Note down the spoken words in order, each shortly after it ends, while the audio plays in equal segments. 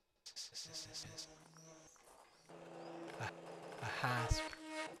A hasp,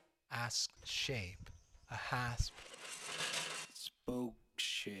 ask shape. A hasp, Spoke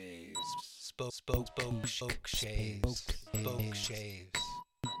shaves. spoke shaves. Spoke shaves.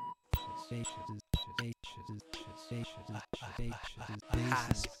 A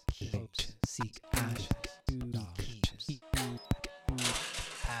hasp keeps, seek ashes. Keeps,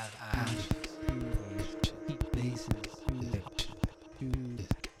 have ashes. Bases,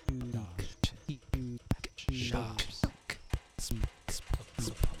 shops.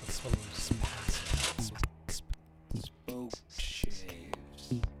 Suppose passive. Spoke shaves.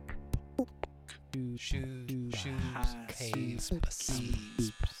 Shoes, caves, a sea.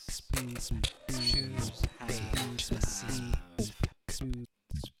 Shoes, babes, a sea.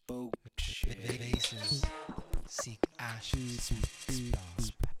 Spoke shaves. Vases, seek ashes.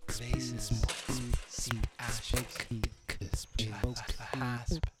 Vases, seek ashes. A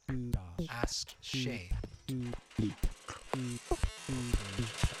hasp, ask shape.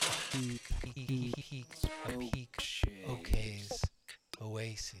 A peak, okays,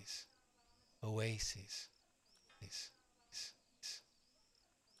 oasis, oasis.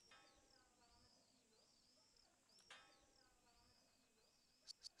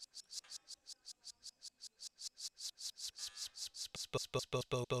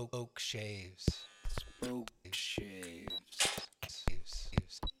 Spoke shaves. Spoke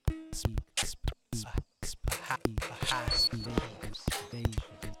shaves. A hasp,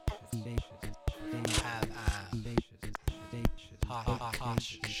 have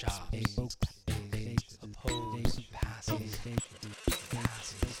posh shops. Oppose passes.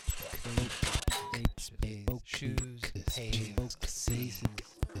 Shoes, paves, a sea.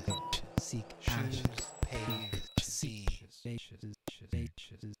 Seek shoes, paves, a sea.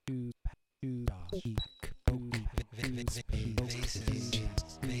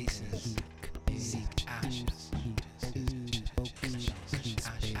 Vases, seek ashes.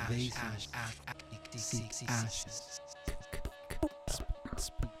 Seek ashes.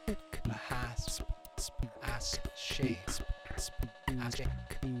 A hasp, ask shape. Ask shape.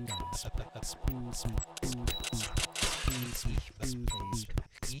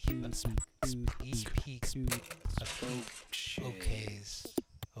 Okays,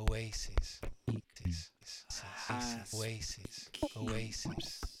 oasis, oasis, oasis,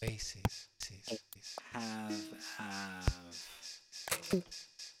 oasis, Have.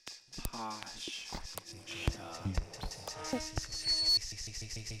 Posh.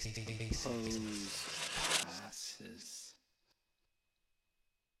 Pose.